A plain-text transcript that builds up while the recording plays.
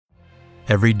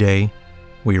Every day,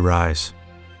 we rise,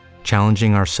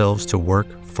 challenging ourselves to work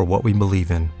for what we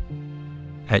believe in.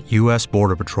 At U.S.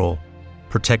 Border Patrol,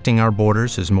 protecting our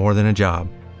borders is more than a job.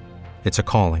 It's a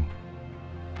calling.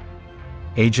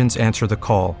 Agents answer the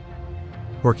call,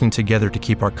 working together to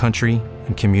keep our country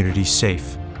and communities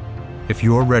safe. If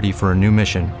you're ready for a new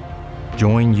mission,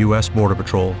 join U.S. Border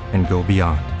Patrol and go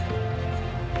beyond.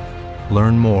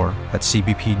 Learn more at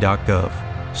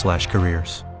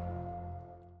cbp.gov/careers.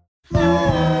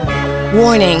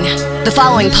 Warning, the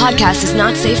following podcast is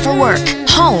not safe for work,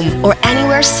 home, or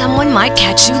anywhere someone might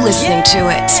catch you listening to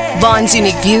it. Vaughn's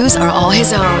unique views are all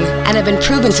his own and have been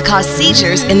proven to cause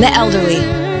seizures in the elderly.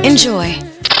 Enjoy.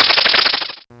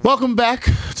 Welcome back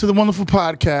to the wonderful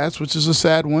podcast, which is a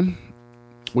sad one.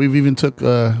 We've even took,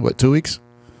 2 weeks?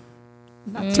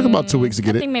 Took about 2 weeks to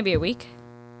get I think maybe a week.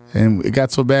 And it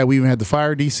got so bad we even had to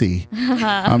fire DC.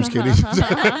 I'm just kidding.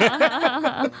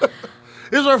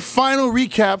 This is our final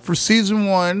recap for season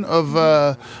 1 of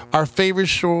our favorite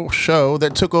show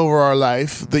that took over our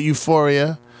life, the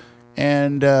Euphoria.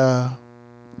 And I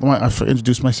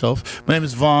introduce myself. My name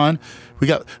is Vaughn. We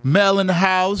got Mel in the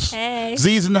house. Hey.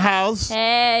 Z's in the house.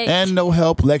 Hey. And no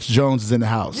help, Lex Jones is in the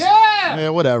house. Yeah,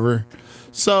 whatever.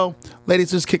 So,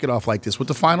 ladies, let's kick it off like this. With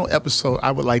the final episode,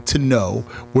 I would like to know,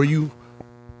 were you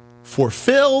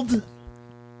fulfilled?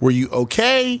 Were you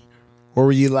okay? Or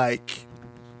were you like,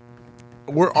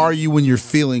 where are you in your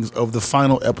feelings of the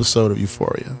final episode of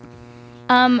Euphoria?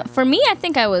 For me, I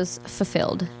think I was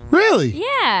fulfilled. Really?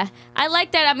 Yeah. I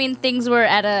like that. I mean, things were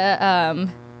at a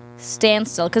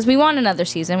standstill because we want another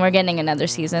season. We're getting another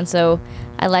season. So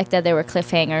I like that there were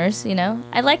cliffhangers, you know?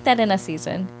 I like that in a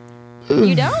season.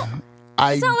 You don't?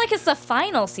 It's not like it's the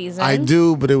final season. I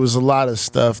do, but it was a lot of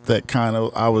stuff that kind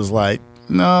of, I was like,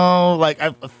 no, like,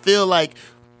 I feel like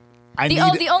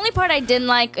the only part I didn't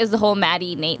like is the whole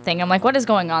Maddie Nate thing. I'm like, what is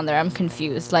going on there? I'm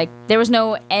confused. Like, there was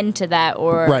no end to that,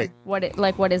 or right. What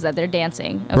is that? They're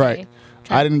dancing. Okay. Right.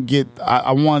 I didn't get.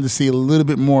 I wanted to see a little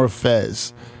bit more of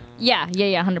Fez. Yeah,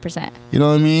 100%. You know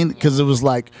what I mean? Because it was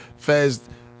like Fez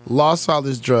lost all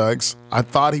his drugs. I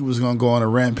thought he was going to go on a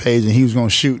rampage and he was going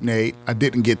to shoot Nate. I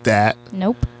didn't get that.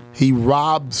 Nope. He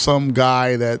robbed some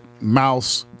guy that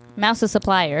Mouse a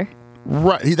supplier.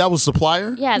 Right, that was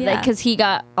supplier. Yeah, because he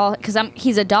got all. Because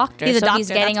he's a doctor. He's a doctor. He's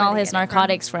getting all his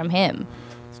narcotics from him.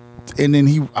 And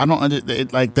then I don't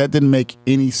understand. Like, that didn't make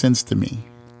any sense to me.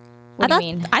 What do you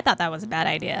mean? I thought that was a bad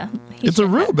idea. It's a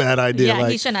real bad idea. Yeah,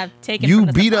 like, he shouldn't have taken. You from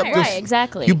the beat up supplier. Right,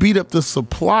 exactly. You beat up the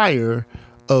supplier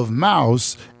of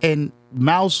Mouse, and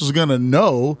Mouse was gonna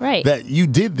know that you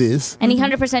did this. And he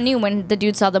 100% knew when the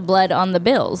dude saw the blood on the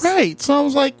bills. Right. So I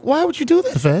was like, why would you do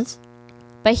that, Fez?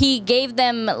 But he gave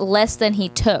them less than he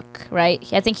took, right?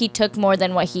 I think he took more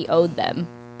than what he owed them.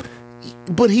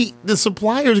 But the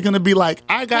supplier's gonna be like,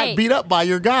 I got beat up by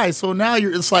your guy, so now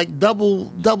it's like double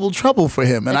trouble for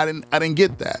him, and I didn't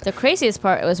get that. The craziest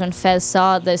part was when Fez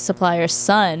saw the supplier's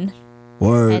son,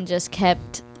 and just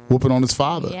kept whooping on his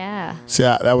father. Yeah. See,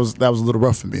 that was a little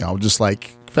rough for me. I was just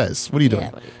like, Fez, what are you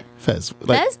doing? Fez,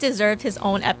 Fez deserved his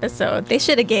own episode. They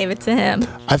should have gave it to him.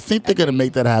 I think they're gonna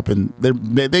make that happen.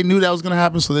 They knew that was gonna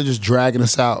happen, so they're just dragging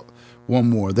us out one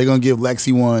more. They're gonna give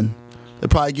Lexi one. They'll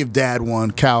probably give Dad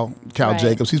one. Cal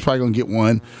Jacobs, he's probably gonna get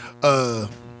one. There's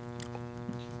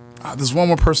one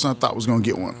more person I thought was gonna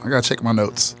get one. I gotta check my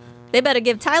notes. They better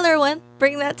give Tyler one.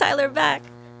 Bring that Tyler back.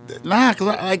 Nah, because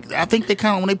I think they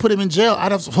kind of, when they put him in jail, I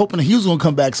was hoping that he was going to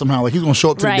come back somehow. Like, he was going to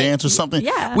show up to the dance or something.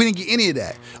 Yeah. We didn't get any of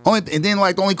that. And then,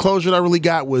 like, the only closure that I really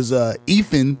got was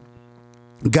Ethan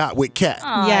got with Kat.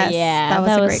 Yes, yeah, that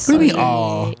was a great What do you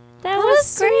closure. mean, That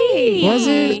was great. Was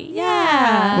it?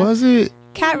 Yeah. Was it?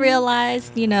 Kat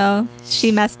realized,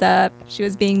 she messed up. She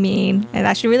was being mean, and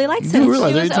that she really likes him. You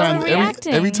realize She was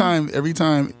overreacting. every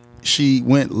time she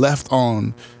went left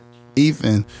on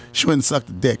Ethan, she went and sucked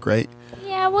the dick, right?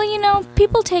 Yeah, well,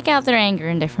 people take out their anger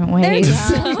in different ways.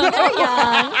 They're young.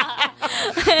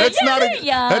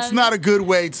 That's not a good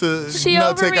way to take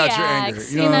out your anger.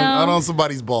 Overreacts, Not on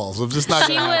somebody's balls. It's just not.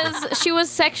 She was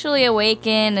sexually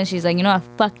awakened, and she's like, I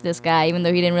fucked this guy, even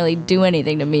though he didn't really do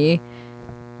anything to me.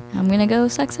 I'm gonna go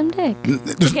suck some dick to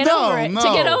get over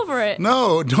it.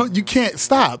 No, you can't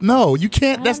stop. No, you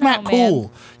can't. That's not cool.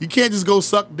 Man. You can't just go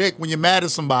suck dick when you're mad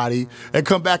at somebody and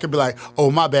come back and be like,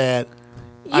 "Oh, my bad.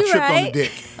 I tripped on the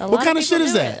dick." What kind of shit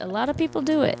is that? A lot of people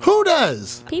do it. Who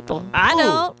does? People. I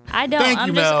don't. Thank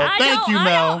you, Mel.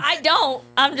 I don't.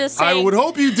 I'm just saying. I would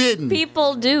hope you didn't.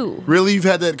 People do. Really? You've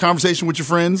had that conversation with your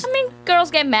friends? I mean,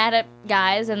 girls get mad at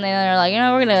guys, and they're like,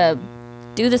 we're gonna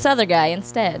do this other guy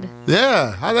instead.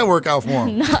 Yeah. How'd that work out for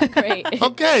him? Not great.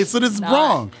 Okay, so this is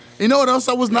wrong. You know what else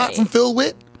I was not fulfilled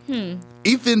with?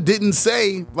 Ethan didn't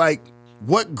say, like,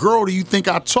 what girl do you think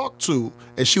I talked to?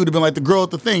 And she would have been like, the girl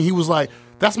at the thing. He was like,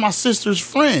 that's my sister's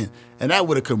friend. And that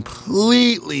would have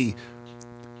completely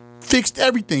fixed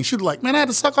everything. She'd be like, man, I had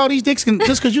to suck all these dicks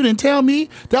just because you didn't tell me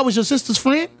that was your sister's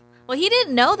friend? Well, he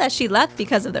didn't know that she left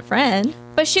because of the friend.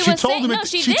 But she was told saying, him. no,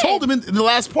 she told him in the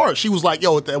last part. She was like,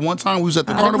 "Yo, at that one time we was at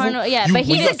the carnival." Yeah, you- but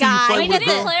he we didn't. left you to flirt He with a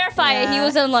didn't girl." clarify it. He Yeah.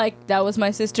 wasn't like that was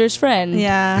my sister's friend.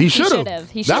 Yeah. He should should have. have.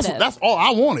 He should have. That's all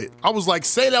I wanted. I was like,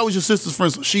 say that was your sister's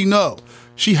friend, so she know.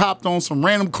 She hopped on some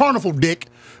random carnival dick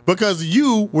because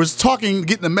you was talking,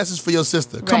 getting a message for your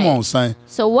sister. Come Right. on, son.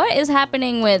 So what is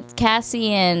happening with Cassie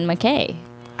and McKay?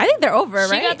 I think they're over,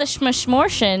 She right? got the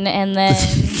schmortion and then,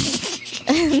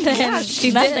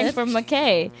 she nothing did. from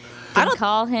McKay. I Didn't don't-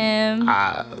 call him.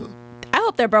 I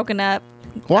hope they're broken up.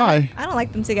 Why? I don't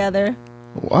like them together.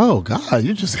 Oh God,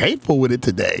 you're just hateful with it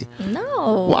today.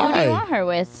 No. Why? Who do you want her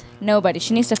with? Nobody.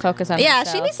 She needs to focus on Yeah,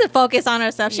 herself. she needs to focus on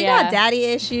herself. She Yeah. got daddy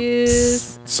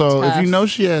issues. So if Tough. you know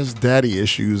she has daddy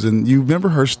issues, and you remember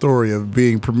her story of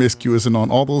being promiscuous and on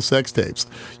all those sex tapes,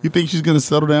 you think she's gonna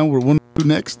settle down with one or two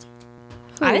next?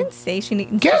 I didn't say she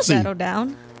needs to Cassie. settle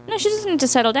down. No, she doesn't need to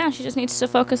settle down. She just needs to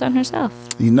focus on herself.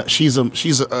 You know, she's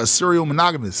a serial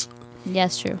monogamous.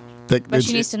 Yes, true. That, But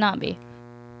she needs to not be.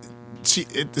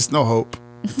 It's no hope.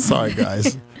 Sorry,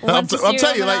 guys. Once a I'm telling you,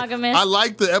 serial like, monogamous. I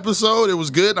liked the episode. It was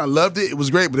good. I loved it. It was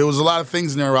great. But there was a lot of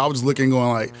things in there where I was looking, going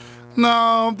like,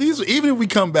 no, even if we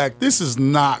come back, this is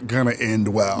not gonna end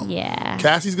well. Yeah.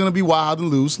 Cassie's gonna be wild and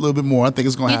loose a little bit more. I think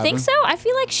it's gonna You happen. think so? I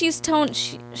feel like she's toned.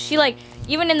 She like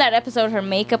even in that episode, her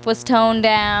makeup was toned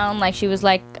down. Like she was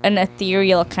like an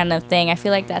ethereal kind of thing. I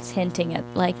feel like that's hinting at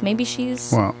like maybe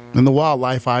she's. Well, in the wild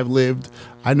life I've lived,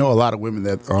 I know a lot of women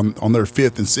that are on their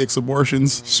 5th and 6th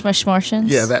abortions. Schmortions.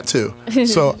 Yeah, that too.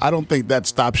 So I don't think that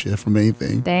stops you from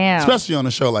anything. Damn. Especially on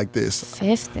a show like this.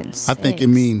 5th and 6th. I think it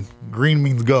mean green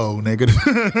means go, nigga.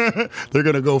 They're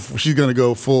gonna go. She's gonna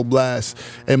go full blast,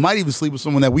 and might even sleep with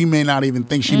someone that we may not even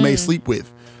think she may sleep with.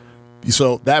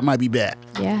 So that might be bad.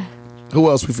 Yeah. Who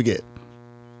else we forget?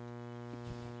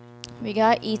 We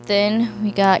got Ethan.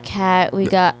 We got Kat. We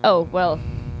got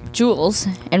Jules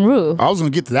and Rue. I was gonna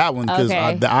get to that one because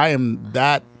Okay. I am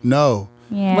that no.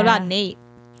 Yeah. What about Nate?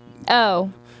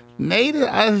 Oh, Nate,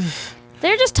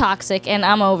 they're just toxic, and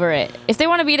I'm over it. If they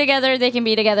want to be together, they can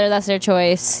be together. That's their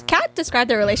choice. Kat described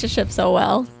their relationship so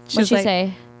well. What'd she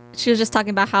say? She was just talking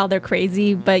about how they're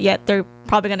crazy, but yet they're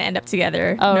probably going to end up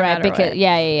together. Oh, no right. matter Because what.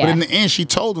 yeah. but in the end, she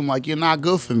told him like, "You're not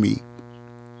good for me,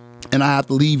 and I have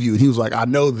to leave you." And he was like, "I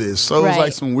know this." So it was Right.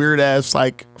 like some weird ass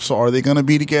like. So are they gonna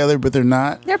be together? But they're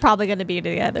not. They're probably going to be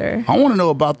together. I want to know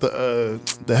about the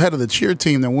head of the cheer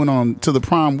team that went on to the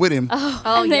prom with him.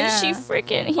 Oh, and then yeah. she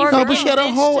freaking. No, but she had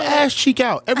her whole ass cheek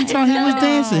out every time he was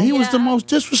dancing. He was the most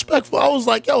disrespectful. I was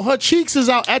like, yo, her cheeks is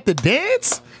out at the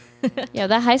dance? Yo,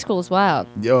 that high school is wild.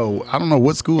 Yo, I don't know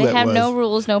what school They that have was. no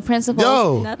rules, no principles.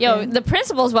 Yo. Nothing. Yo, the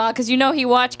principal's wild because you know he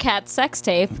watched Kat's sex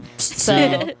tape. So,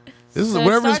 This is so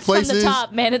wherever it this starts place from the is.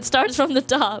 top, man. It starts from the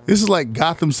top. This is like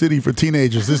Gotham City for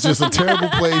teenagers. It's just a terrible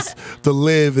place to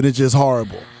live, and it's just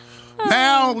horrible.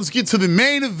 Now, let's get to the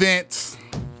main event.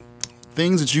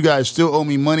 Things that you guys still owe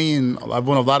me money, and I've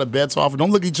won a lot of bets off.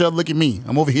 Don't look at each other, look at me.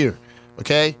 I'm over here,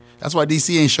 okay? That's why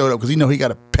DC ain't showed up, because he know he got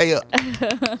to pay up.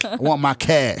 I want my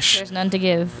cash. There's none to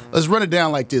give. Let's run it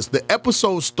down like this. The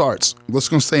episode starts, let's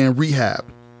go say in rehab,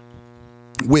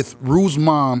 with Rue's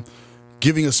mom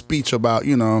giving a speech about,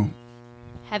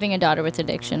 Having a daughter with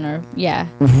addiction or, yeah.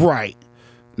 right.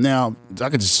 Now, I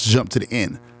could just jump to the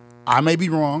end. I may be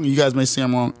wrong. You guys may say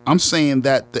I'm wrong. I'm saying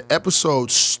that the episode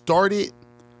started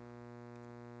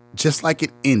just like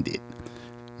it ended,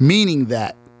 meaning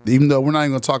that even though we're not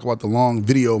even going to talk about the long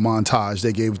video montage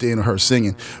they gave at the end of her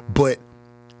singing, but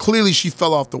clearly she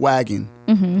fell off the wagon.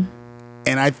 Mm-hmm.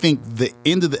 And I think the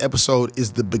end of the episode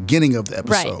is the beginning of the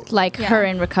episode. Right. Like her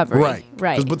in recovery. Right.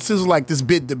 Right. But this is like this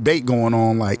big debate going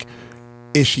on, like,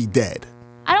 is she dead?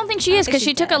 I don't think she is because she's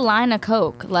she took a dead. line of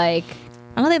coke. Like,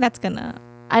 I don't think that's going to.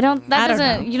 I don't know.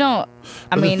 I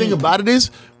But mean, the thing about it is,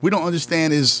 we don't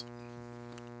understand is,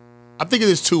 I think it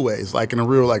is two ways, like in a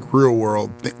real, real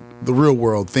world, the real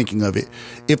world thinking of it.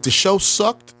 If the show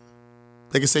sucked,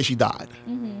 they could say she died.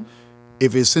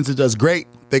 Mm-hmm. Since it does great,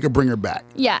 they could bring her back.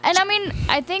 yeah. And I mean,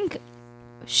 I think,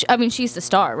 she's the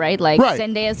star, right? Like, Right.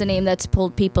 Zendaya's the name that's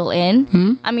pulled people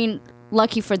in. I mean,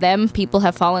 lucky for them, people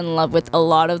have fallen in love with a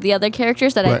lot of the other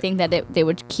characters that I Right. think that they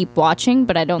would keep watching,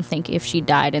 but I don't think if she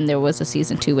died and there was a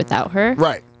season 2 without her.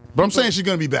 Right. But I'm saying she's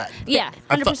going to be back. Yeah,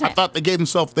 I 100%. thought they gave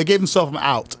themselves an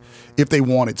out if they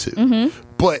wanted to.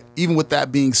 Mm-hmm. But even with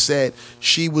that being said,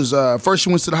 she was first she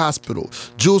went to the hospital.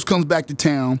 Jules comes back to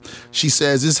town. She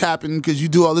says, this happened because you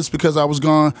do all this because I was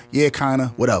gone. Yeah, kind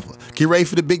of, whatever. Get ready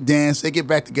for the big dance. They get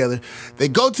back together. They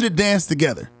go to the dance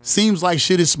together. Seems like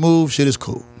shit is smooth, shit is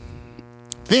cool.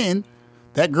 Then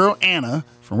that girl Anna,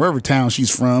 from wherever town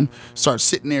she's from, starts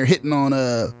sitting there hitting on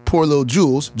poor little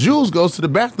Jules. Jules goes to the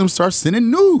bathroom, starts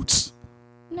sending nudes.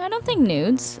 No, I don't think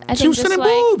nudes. I She think was just sending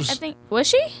boobs. I think was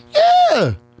she?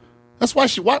 Yeah. That's why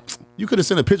you could have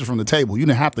sent a picture from the table. You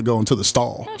didn't have to go into the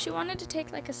stall. No, she wanted to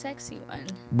take like a sexy one.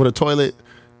 But a toilet.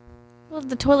 Well,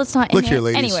 the toilet's not Look in here, it.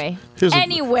 ladies. Anyway. Here's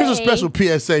a special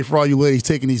PSA for all you ladies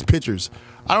taking these pictures.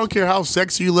 I don't care how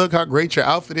sexy you look, how great your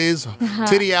outfit is,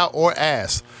 titty out or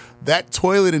ass. That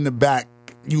toilet in the back,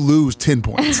 you lose 10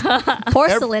 points.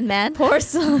 Porcelain, man.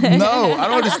 Porcelain. No, I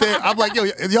don't understand. I'm like, yo,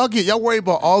 y'all worry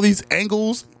about all these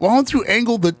angles. Why don't you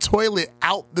angle the toilet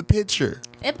out the picture?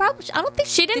 It probably. I don't think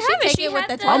She didn't did have it. take She with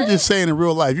had the the- I'm just saying in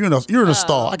real life, you're in a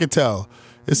stall. I can tell.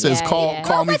 It says Yeah, call yeah.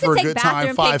 call me Girls like for a to take good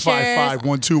time.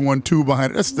 bathroom 555-1212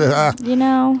 behind it. That's the. You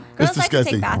know. Girls It's like to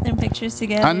disgusting. take bathroom pictures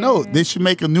together. I know they should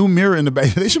make a new mirror in the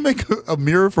back. They should make a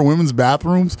mirror for women's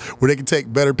bathrooms where they can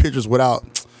take better pictures without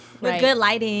with Right. good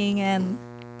lighting and.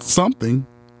 something,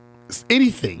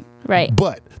 anything. Right.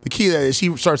 But the key to that is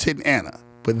she starts hitting Anna.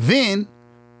 But then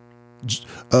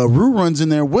Rue runs in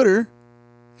there with her,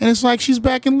 and it's like she's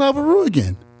back in love with Rue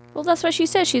again. Well, that's what she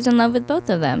said. She's in love with both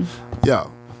of them.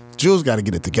 Yo, Jules got to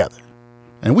get it together.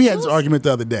 And we had this Jules- argument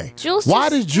the other day. Jules Why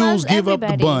just does Jules loves give up the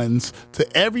everybody. buns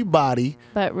to everybody?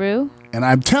 But Rue? And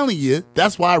I'm telling you,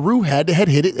 that's why Rue had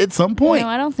hit it at some point. No,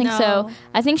 I don't think No. so.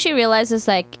 I think she realizes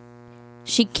like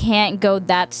she can't go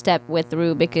that step with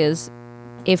Rue because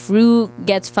if Rue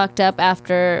gets fucked up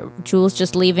after Jules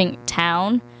just leaving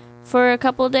town for a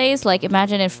couple of days, like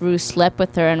imagine if Rue slept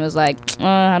with her and was like,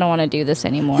 I don't want to do this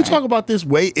anymore. We talk about this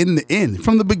way in the end.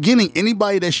 From the beginning,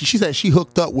 anybody that she said she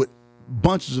hooked up with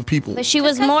bunches of people. But she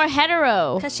was more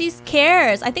hetero. Because she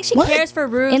cares. I think she What? cares for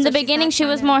Rue. In so the she's beginning, not she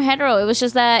was trying more hetero. It was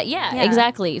just that, Yeah.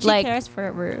 exactly. She like, cares for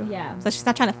Rue. Yeah. So she's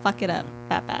not trying to fuck it up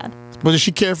that bad. But does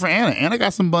she care for Anna? Anna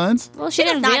got some buns. well, she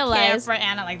didn't does not realize. care for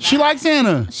Anna like that. She likes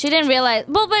Anna. She didn't realize.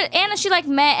 Well, but Anna, she like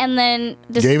met and then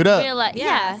just Gave it up. Realized,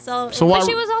 Yeah. yeah. So why? But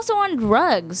she was also on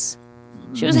drugs.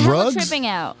 She was hella Rugs? tripping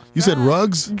out. You said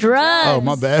rugs? Drugs. Oh,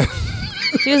 my bad.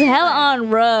 She was hella on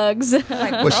rugs.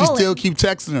 But she still keep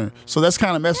texting her. So that's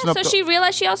kind of messing up. So she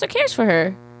realized she also cares for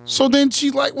her. So then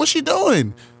she's like, what's she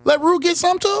doing? Let Rue get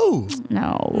some too.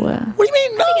 No. What do you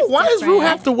mean no? it's Why does Rue different.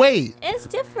 have to wait? it's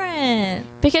different.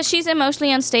 Because she's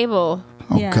emotionally unstable.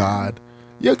 Oh, Yeah. God.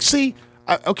 Yeah, see,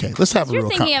 okay, let's have a You're real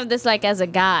thinking of this like as a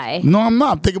guy. No, I'm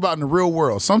not. I'm thinking about in the real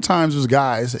world. Sometimes there's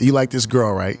guys, you like this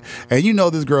girl, right? And you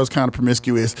know this girl's kind of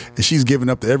promiscuous and she's giving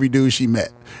up to every dude she met.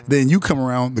 Then you come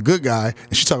around, the good guy,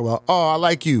 and she talk about, oh, I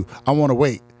like you. I want to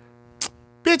wait.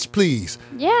 Bitch, please.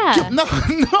 Yeah. No.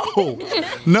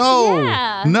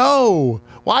 Yeah. No.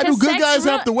 Why do Because good sex guys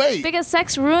ru- have to wait? Because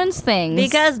sex ruins things.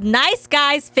 Because nice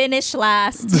guys finish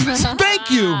last.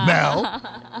 Thank you,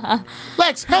 Mel.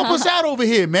 Lex, help us out over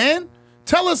here, man.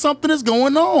 Tell us something is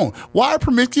going on. Why are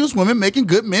promiscuous women making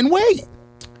good men wait?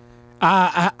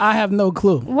 I have no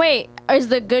clue. Wait, is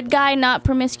the good guy not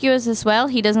promiscuous as well?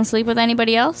 He doesn't sleep with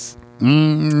anybody else?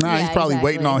 Nah, he's Yeah, probably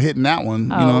waiting exactly. on hitting that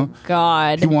one. Oh, You know,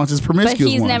 God. he wants his But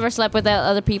promiscuous he's one. never slept with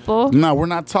other people? No, we're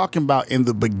not talking about in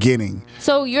the beginning.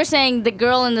 So you're saying the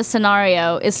girl in the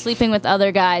scenario is sleeping with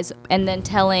other guys and then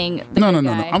telling the No. good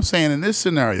guy. I'm saying in this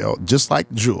scenario, just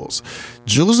like Jules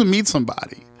will meet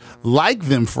somebody, like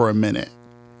them for a minute,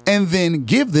 and then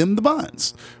give them the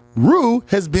buns. Rue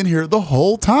has been here the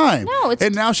whole time. No, it's-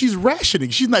 and now she's rationing.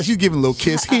 She's giving a little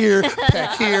kiss here,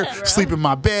 peck here, sleep in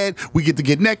my bed. We get to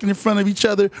get naked in front of each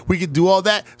other. We can do all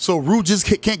that. So Rue just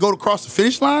can't go across the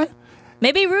finish line?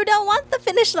 Maybe Rue don't want the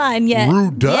finish line yet.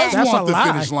 Rue does That's want a the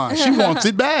lie. finish line. She wants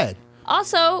it bad.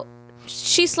 Also,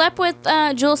 she slept with,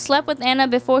 Jules slept with Anna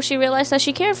before she realized that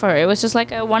she cared for her. It was just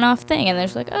like a one-off thing. And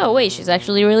there's like, oh, wait, she's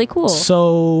actually really cool.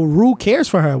 So Rue cares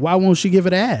for her. Why won't she give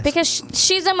it ass? Because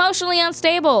she's emotionally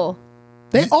unstable.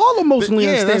 They all emotionally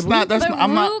Yeah, unstable. that's But not.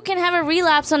 I'm Rue not. can have a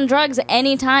relapse on drugs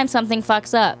anytime something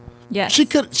fucks up. Yes. She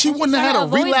wouldn't have had trying a to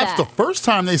avoid relapse that. the first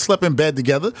time they slept in bed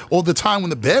together, or the time when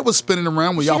the bed was spinning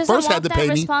around when She y'all doesn't first want had to that pay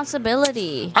me.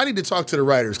 responsibility. I need to talk to the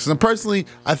writers because personally,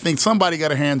 I think somebody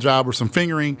got a hand job or some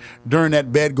fingering during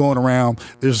that bed going around.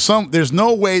 There's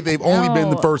no way they've only been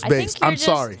the No, first I base. think you're I'm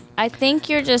sorry. I think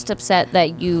you're just upset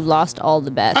that you lost all the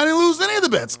bets. I didn't lose any of the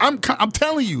bets. I'm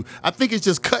telling you. I think it's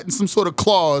just cutting some sort of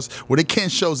clause where they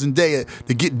can't show Zendaya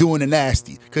to get doing the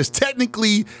nasty. Because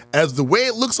technically, as the way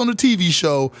it looks on the TV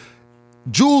show,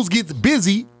 Jules gets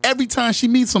busy every time she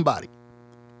meets somebody.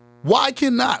 Why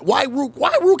cannot? Why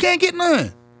Rue can't get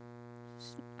none?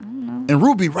 I don't know. And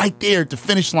Rue be right there at the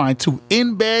finish line too,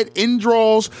 in bed, in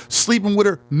drawers, sleeping with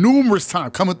her numerous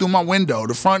times, coming through my window,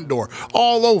 the front door,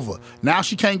 all over. Now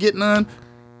she can't get none.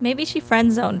 Maybe she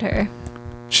friend zoned her.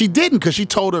 She didn't, because she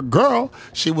told her girl,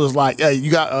 she was like, hey,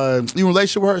 you got you in a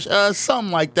relationship with her?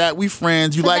 Something like that. We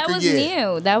friends. You But like that her? was Yeah.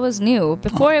 new. That was new.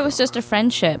 Before it was just a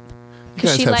friendship.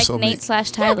 Because guys she have liked so many- Nate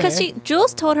 / Tyler. Because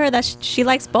Jules told her that she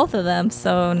likes both of them.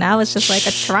 So now it's just like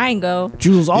a triangle.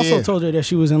 Jules also Yeah. told her that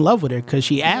she was in love with her because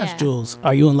she asked Yeah. Jules,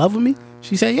 "Are you in love with me?"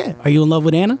 She said, "Yeah." "Are you in love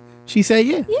with Anna?" She said,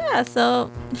 "Yeah." Yeah,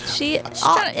 so she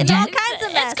all trying to- kinds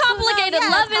of mess. It's complicated. Yeah,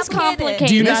 Love it's is complicated.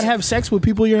 Do you not have sex with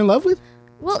people you're in love with?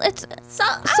 Well, it's So,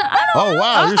 I don't Oh,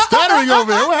 wow. You're stuttering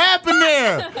over there. What happened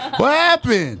there? What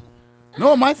happened?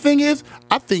 No, my thing is,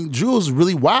 I think Jules is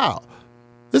really wild.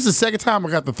 This is the second time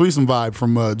I got the threesome vibe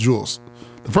from Jules.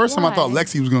 The first time I thought Why?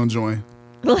 Lexi was going to join.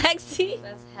 Lexi.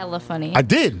 That's hella funny. I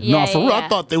did. Yeah, No, for real. I yeah.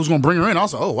 thought they was going to bring her in. I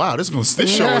was like, oh, wow, this show is going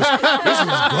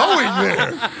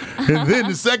there. And then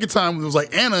the second time it was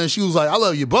like Anna, and she was like, I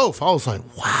love you both. I was like,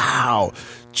 wow,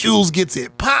 Jules gets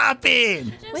it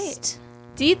popping. Wait.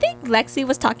 Do you think Lexi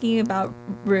was talking about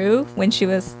Rue when she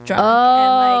was drunk Oh.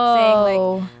 and like saying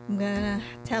like I'm gonna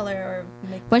tell her or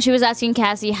make When she was asking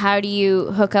Cassie, how do you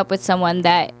hook up with someone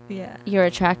that yeah. you're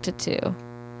attracted to?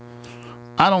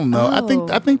 I don't know. I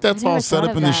think that's I never all set thought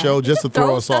up of in the that. show just to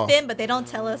throw us stuff off. in, but they don't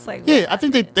tell us like. Yeah, I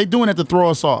think they doing it to throw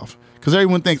us off. Because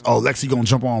everyone thinks, oh, Lexi gonna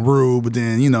jump on Rue, but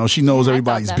then, she knows Yeah, I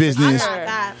everybody's thought that for business. sure.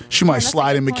 that. She might that's a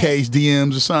slide in good point. McKay's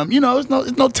DMs or something. There's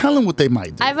no telling what they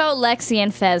might do. I vote Lexi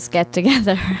and Fez get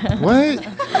together. What?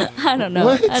 I don't know.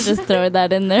 What? I just throw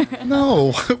that in there.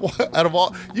 No. Out of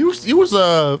all, you was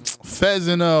Fez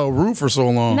and Rue for so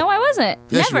long. No, I wasn't.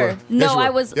 Yes, you Never. were. No, Yes, you were. I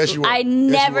was. Yes, you were. I Yes, you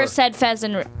never were. said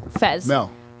Fez.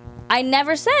 Mel. I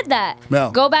never said that. Mel.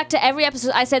 Go back to every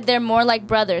episode. I said they're more like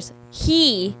brothers.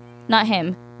 He, not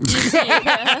him.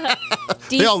 DC,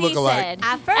 They all look alike. said.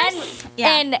 At first,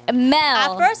 and Mel.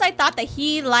 At first, I thought that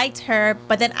he liked her,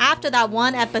 but then after that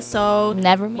one episode,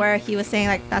 Never me. where he was saying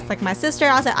like that's like my sister,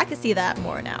 I was like, I can see that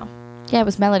more now. Yeah, it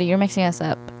was Melody. You're mixing us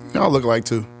up. Y'all look alike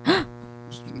too.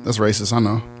 That's racist, I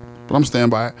know. But I'm staying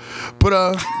by it.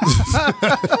 But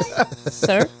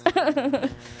Sir?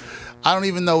 I don't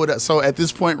even know what. So at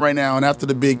this point right now, and after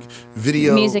the big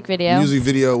Music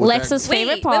video. with Lexa's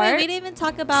favorite part. we didn't even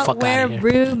talk about Fuck where outta here.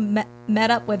 Rue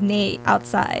met up with Nate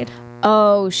outside,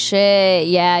 Oh, shit.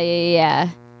 Yeah.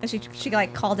 and she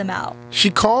like called him out. she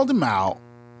called him out.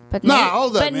 But Nah, Nate,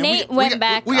 hold up, but man. Nate We went got-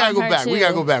 back. We gotta on go her back. Too. We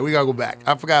gotta go back.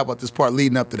 I forgot about this part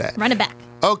leading up to that. Run it back.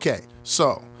 Okay,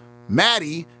 so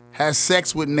Maddie has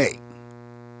sex with Nate.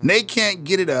 Nate can't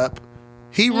get it up.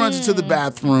 He runs into the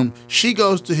bathroom. She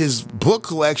goes to his book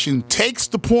collection, takes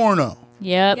the porno.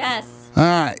 Yep. Yes. All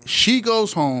right, she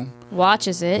goes home,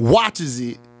 Watches it. watches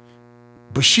it,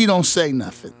 but she don't say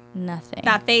nothing. Nothing.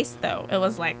 That face though, it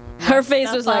was like Her face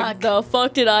the was like, fuck? the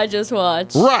fuck did I just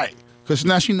watch? Right, because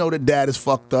now she know that dad is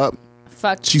fucked up.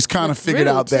 Fuck. She's kind of with figured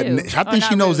Rue, out that too. I Or think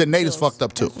she not knows Rue, that Nate is Jules. fucked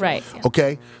up too. Right.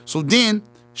 Okay, so then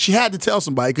she had to tell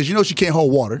somebody because she can't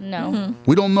hold water. No.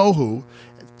 We don't know who.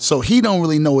 So he don't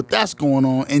really know what that's going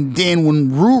on. And then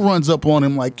when Rue runs up on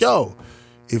him like, yo,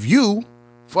 if you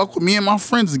fuck with me and my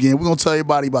friends again, we're going to tell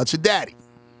everybody about your daddy.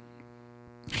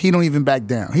 He don't even back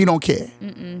down. He don't care.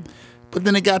 But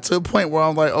then it got to a point where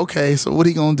I'm like, okay, so what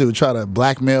he going to do? Try to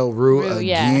blackmail Rue Rue,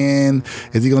 yeah. again?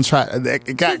 Is he going to try?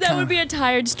 It got That would be a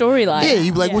tired storyline. yeah,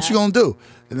 you'd be like, what you going to do?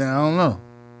 And then I don't know.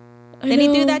 Then he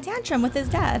threw that tantrum with his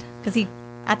dad because he,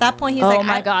 at that point, he was Oh like,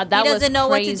 my God, that he was doesn't know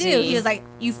what to do. crazy. He was like,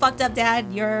 "You fucked up,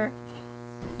 Dad. You're."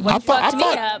 I fucked me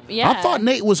up, yeah. I thought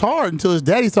Nate was hard until his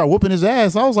daddy started whooping his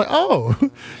ass. I was like, oh,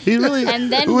 he really.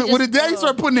 And then he when just his daddy grew.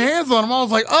 started putting hands on him, I was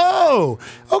like, oh,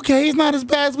 okay, he's not as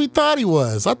bad as we thought he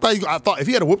was. I thought if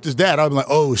he had whooped his dad, I'd be like,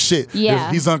 oh shit,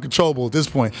 Yeah. he's uncontrollable at this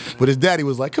point. But his daddy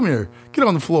was like, come here, get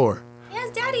on the floor. He has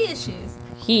daddy issues.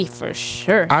 He for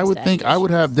sure. I has would daddy think I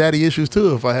would have daddy issues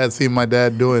too if I had seen my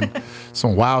dad doing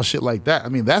some wild shit like that. I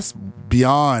mean, that's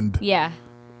beyond. Yeah.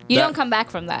 You That- don't come back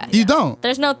from that. You don't.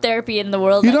 There's no therapy in the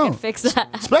world You that don't. can fix that.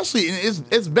 Especially,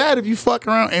 it's bad if you fuck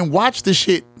around and watch this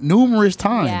shit numerous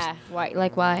times. Yeah. Why?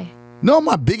 Like why? No,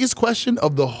 my biggest question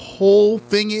of the whole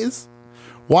thing is,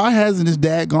 why hasn't his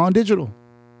dad gone digital?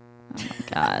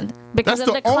 God. Because That's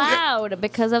of the the only- cloud.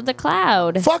 Because of the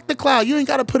cloud. Fuck the cloud. You ain't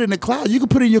got to put it in the cloud. You can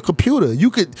put it in your computer. You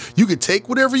could take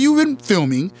whatever you've been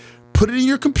filming, put it in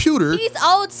your computer. He's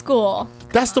old school.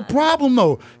 That's the problem,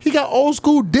 though. He got old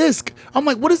school disc. I'm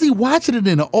like, what is he watching it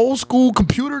in? An old school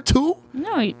computer too?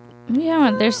 No.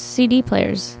 Yeah. There's CD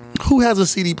players. Who has a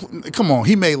CD? Come on,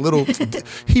 he made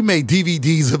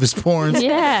DVDs of his porns.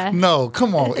 Yeah. No,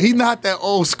 come on, he's not that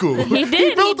old school. He did.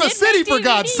 He built He a did city make for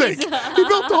God's DVDs. sake. He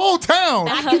built the whole town.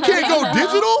 You can't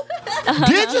go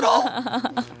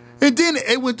digital. And then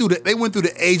they went through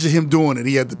the age of him doing it.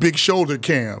 He had the big shoulder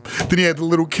cam. Then he had the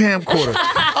little camcorder.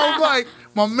 I was like,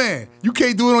 my man, you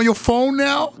can't do it on your phone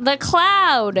now? The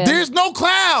cloud. There's no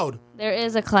cloud. There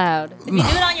is a cloud. If you do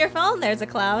it on your phone, there's a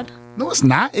cloud. No, it's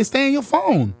not. It's staying on your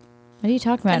phone. What are you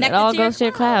talking about? Connected It all to your goes to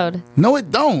your cloud. No, it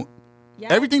don't. Yeah.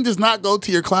 Everything does not go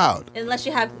to your cloud. Unless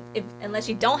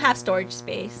you don't have storage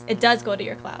space, it does go to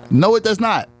your cloud. No, it does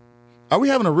not. Are we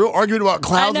having a real argument about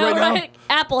clouds I know, right now? right?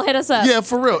 Apple, hit us up. Yeah,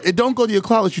 for real. It don't go to your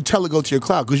cloud unless you tell it go to your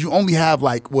cloud because you only have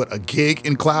like a gig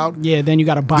in cloud. Yeah, then you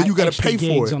got to buy. Then you got to extra pay for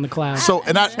gigs it on the cloud. So,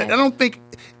 and I don't think,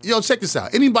 check this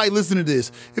out. Anybody listening to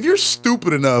this, if you're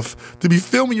stupid enough to be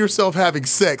filming yourself having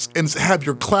sex and have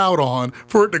your cloud on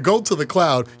for it to go to the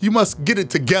cloud, you must get it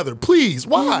together, please.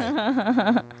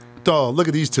 Why? Dog, look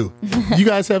at these two. You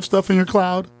guys have stuff in your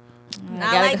cloud?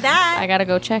 Not like that. I gotta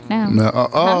go check now. No.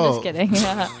 I'm just kidding.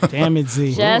 Damn it,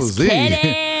 Z. Just Z.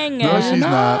 kidding. No, she's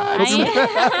not.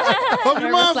 Hope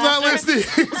your mom's not Nervous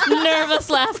listening. Nervous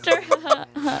laughter.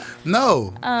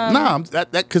 No,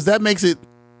 because that makes it.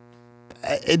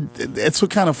 It's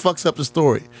what kind of fucks up the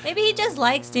story. Maybe he just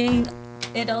likes doing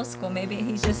it old school. Maybe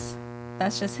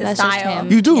that's just his That's just style.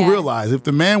 him. You do Yeah. realize if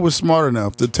the man was smart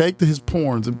enough to take his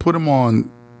porns and put them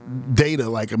on data,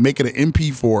 like make it an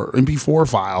MP4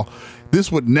 file,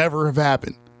 this would never have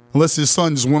happened unless his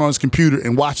son just went on his computer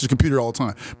and watched his computer all the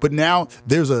time. But now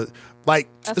there's A it's like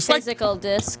physical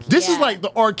disc. this is Yeah. like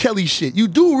the R. Kelly shit. You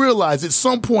do realize at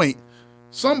some point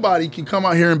somebody can come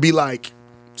out here and be like,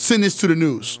 send this to the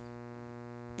news.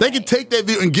 They can take that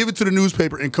video and give it to the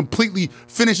newspaper and completely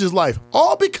finish his life,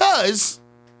 all because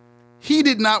he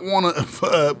did not want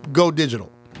to go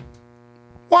digital.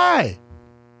 Why?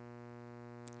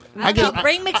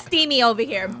 Bring McSteamy over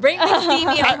here. Bring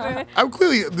McSteamy over. I'm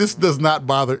clearly, this does not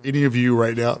bother any of you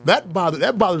right now. That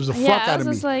bothers the Yeah, fuck I out of was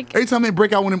me. just like- Every time they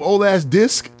break out one of them old ass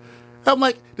discs, I'm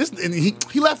like, this. And he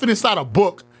left it inside a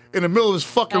book in the middle of his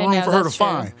fucking I room know, for her to that's true.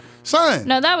 find. Son,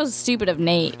 No, that was stupid of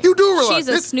Nate. you do realize She's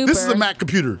a this snooper. is a Mac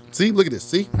computer. See, look at this.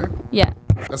 See, Yeah.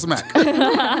 that's a Mac.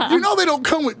 You know they don't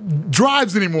come with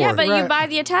drives anymore. Yeah, but you Right. buy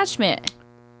the attachment.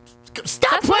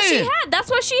 Stop That's what she playing. had. That's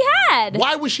what she had.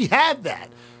 Why would she have that?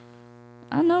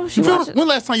 I don't know. She You feel, watched it. when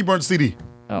last time you burned a CD?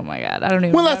 Oh my god, I don't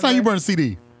even. When last time you remember. burned a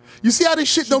CD? You see how this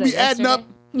shit don't be said adding up?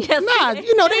 yesterday. Yes.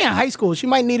 Nah, they in high school. She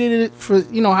might needed it for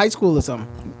high school or something.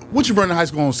 What you burn in high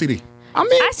school on CD? I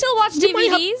mean, I still watch you might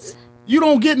have- DVDs. You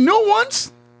don't get new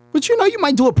ones but you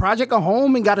might do a project at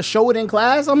home and got to show it in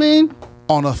class. I mean,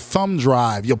 on a thumb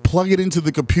drive. You plug it into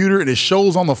the computer and it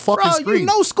shows on the fucking bro, screen. you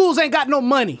know schools ain't got no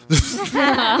money.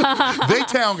 They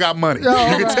town got money. You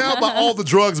can tell by all the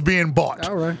drugs being bought.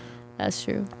 All right. That's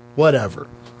true. Whatever.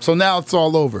 So now it's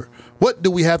all over. What do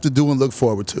we have to do and look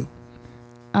forward to?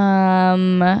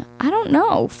 I don't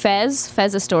know. Fez a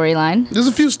storyline. There's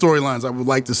a few storylines I would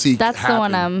like to see That's happen. the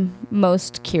one I'm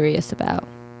most curious about.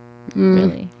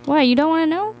 Really? Why? You don't want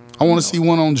to know? I want to see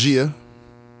one on Gia.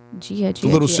 Gia. The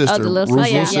little sister. Oh, the little Ruth's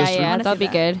sister. little Yeah, sister. yeah. wanna That'd see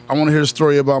be good. I want to hear the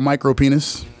story about micro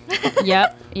penis.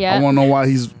 Yep. Yeah. I want to know why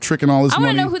he's tricking all this I want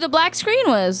money. to know who the black screen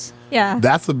was. Yeah.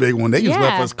 That's a big one. They just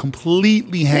left Yeah. us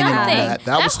completely hanging on Nothing. that.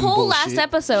 That was some whole bullshit. last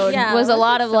episode Yeah, was a that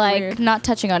lot was of so like weird. not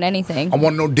touching on anything. I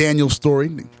want to know Daniel's story.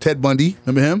 Ted Bundy.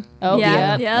 Remember him? Oh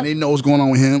Yeah. yeah. I need to know what's going on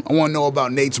with him. I want to know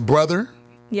about Nate's brother.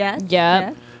 Yes.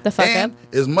 Yeah. The fuck And up.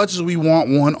 as much as we want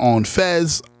one on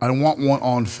Fez, I want one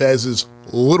on Fez's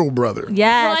little brother.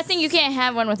 Yes. Well, I think you can't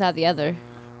have one without the other.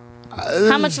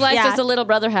 How much life yeah. does the little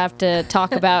brother have to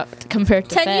talk about compared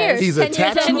to 10 Fez? years. He's a 10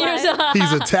 years. tattoo. 10 years.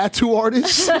 He's a tattoo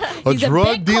artist, a He's a drug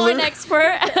Bitcoin dealer.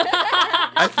 expert.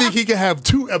 I think he can have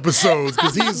 2 episodes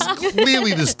because he's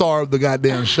clearly the star of the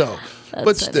goddamn show. But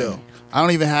funny. still, I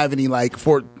don't even have any I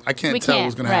can't We tell can't,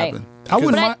 what's gonna right. happen. I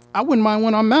wouldn't But I- mind. I wouldn't mind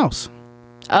one on Mouse.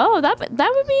 Oh, that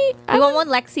would be. I want one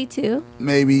Lexi too.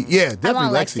 Maybe, yeah, definitely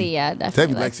want Lexi. Lexi, yeah,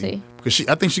 definitely Lexi. Because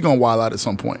I think she's gonna wild out at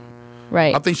some point.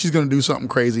 Right. I think she's gonna do something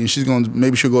crazy, and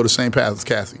maybe she'll go the same path as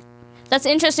Cassie. That's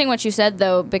interesting what you said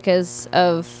though, because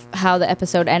of how the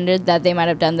episode ended. That they might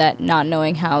have done that, not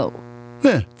knowing how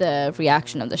Yeah, the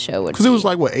reaction of the show would. because it was be.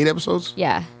 like what 8 episodes.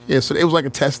 Yeah. Yeah, so it was like a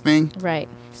test thing. Right.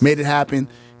 Made it happen.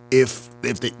 If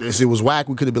it was whack,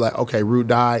 we could have been like, okay, Rue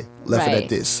died, left it Right. at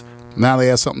this. Now they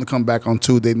have something to come back on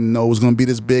too. They didn't know it was going to be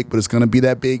this big, but it's going to be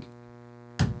that big.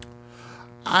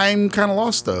 I'm kind of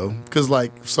lost though, because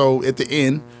so at the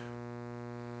end,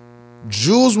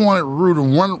 Jules wanted Rue to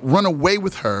run away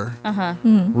with her.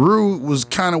 Rue was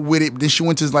kind of with it, but then she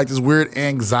went to like this weird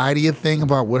anxiety thing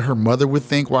about what her mother would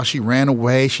think while she ran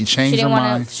away. She changed She her didn't want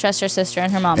mind. to stress her sister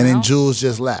and her mom And then out. Jules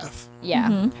just left.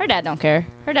 Yeah. Her dad don't care.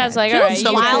 Her dad's like, Jules all right, is you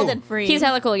hella Wild cool. and free. He's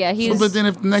hella cool. Yeah, he's. But then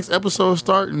if the next episode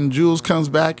start and Jules comes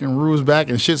back and Rue's back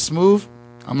and shit's smooth,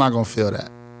 I'm not going to feel that.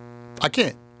 I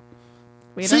can't.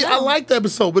 We See, don't I know. like the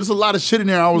episode, but it's a lot of shit in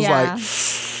there. I was Yeah.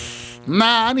 like,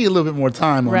 nah, I need a little bit more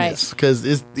time on Right. this.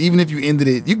 Because even if you ended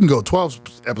it, you can go 12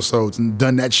 episodes and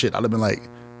done that shit. I'd have been like,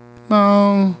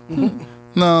 no,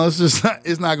 it's just not,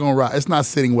 it's not going to rock. It's not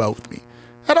sitting well with me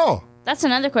at all. That's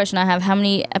another question I have. How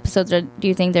many episodes do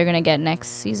you think they're gonna get next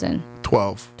season?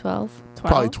 12. 12.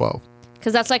 Probably 12.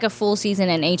 Because that's like a full season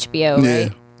in HBO, Yeah.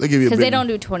 right? They give you a Because big they don't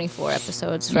do 24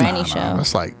 episodes for Nah, any show.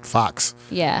 That's like Fox.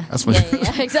 Yeah. That's what-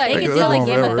 yeah, exactly. They could go do like on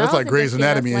Game of forever. That's like Thrones Grey's and just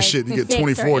Anatomy give and us, shit. You like, get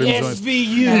 24 of them joints. SVU.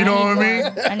 You know what I mean?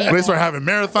 I need When they start more. having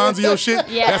marathons of your shit,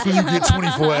 Yeah. that's when you get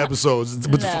 24 episodes.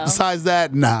 But No. besides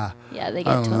that, nah. Yeah, they I get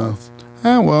don't know.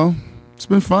 12. Well, it's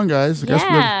been fun, guys. I guess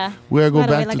Yeah. we gotta go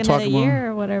Gotta back wait to like talk another about. year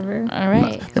or whatever. All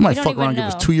right. They might We don't fuck around and even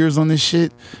give us know. 2 years on this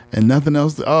shit and nothing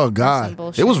else. Oh God, some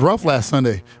bullshit. it was rough last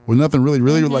Sunday with nothing really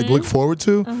like look forward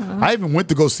to. I even went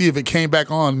to go see if it came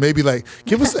back on. Maybe like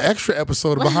give us an extra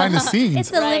episode of behind the scenes.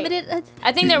 It's a Right. limited.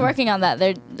 I think they're working on that.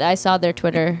 I saw their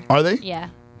Twitter. Are they? Yeah.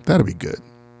 That'll be good.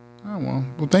 Oh,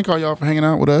 well, thank all y'all for hanging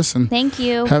out with us and Thank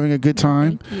you. having a good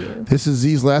time. This is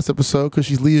Z's last episode because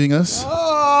she's leaving us.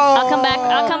 I'll come back.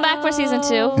 I'll come back for season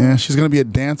 2. Yeah, she's gonna be a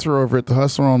dancer over at the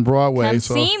Hustler on Broadway. Come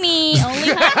so see me. Only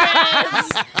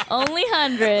hundreds. Only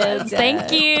hundreds.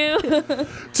 Thank you.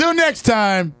 till next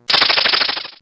time.